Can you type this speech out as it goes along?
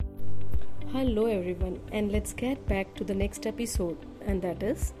Hello, everyone, and let's get back to the next episode, and that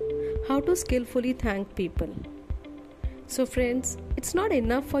is how to skillfully thank people. So, friends, it's not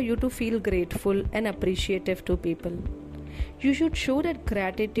enough for you to feel grateful and appreciative to people. You should show that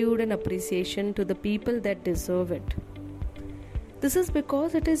gratitude and appreciation to the people that deserve it. This is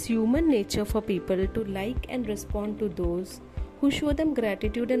because it is human nature for people to like and respond to those who show them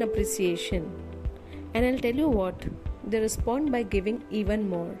gratitude and appreciation. And I'll tell you what, they respond by giving even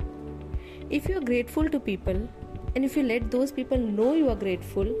more. If you are grateful to people and if you let those people know you are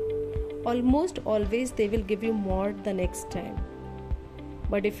grateful, almost always they will give you more the next time.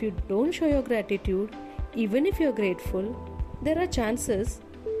 But if you don't show your gratitude, even if you are grateful, there are chances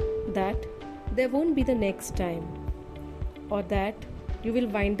that there won't be the next time, or that you will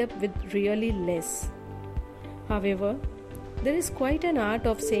wind up with really less. However, there is quite an art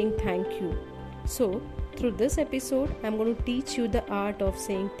of saying thank you. So, through this episode, I'm going to teach you the art of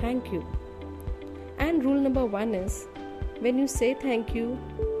saying thank you. And rule number 1 is, when you say thank you,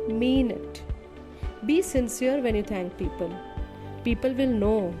 mean it. Be sincere when you thank people. People will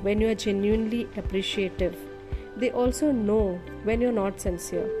know when you are genuinely appreciative. They also know when you're not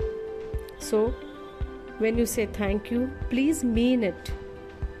sincere. So, when you say thank you, please mean it.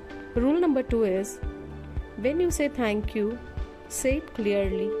 Rule number 2 is, when you say thank you, say it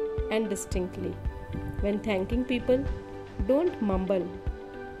clearly and distinctly. When thanking people, don't mumble,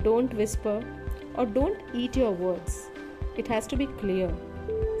 don't whisper, or don't eat your words. It has to be clear.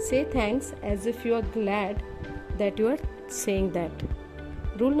 Say thanks as if you are glad that you are saying that.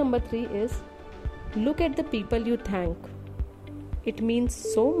 Rule number 3 is, look at the people you thank. It means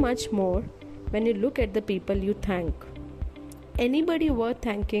so much more when you look at the people you thank. Anybody worth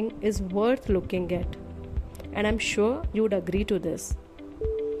thanking is worth looking at. And I'm sure you would agree to this.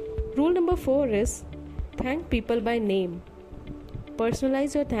 Rule number 4 is, thank people by name.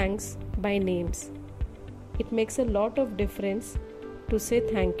 Personalize your thanks by names. It makes a lot of difference to say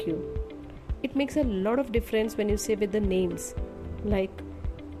thank you. It makes a lot of difference when you say with the names, like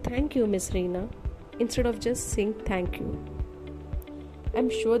thank you Miss Reena, instead of just saying thank you. I'm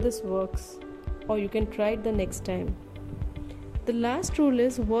sure this works, or you can try it the next time. The last rule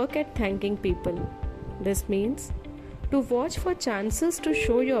is, work at thanking people. This means to watch for chances to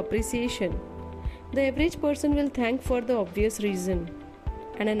show your appreciation. The average person will thank for the obvious reason,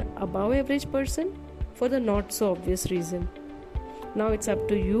 and an above average person for the not so obvious reason. Now it's up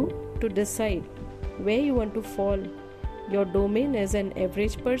to you to decide where you want to fall. Your domain is an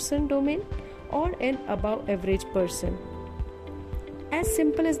average person domain or an above average person. As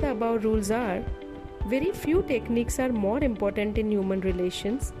simple as the above rules are, very few techniques are more important in human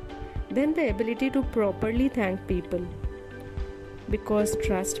relations than the ability to properly thank people. Because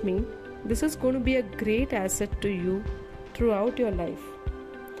trust me, this is going to be a great asset to you throughout your life.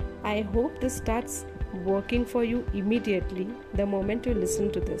 I hope this starts working for you immediately the moment you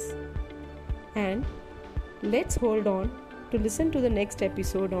listen to this. And let's hold on to listen to the next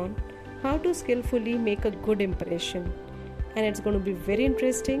episode on how to skillfully make a good impression. And it's going to be very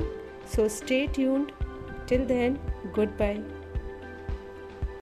interesting. So stay tuned. Till then, goodbye.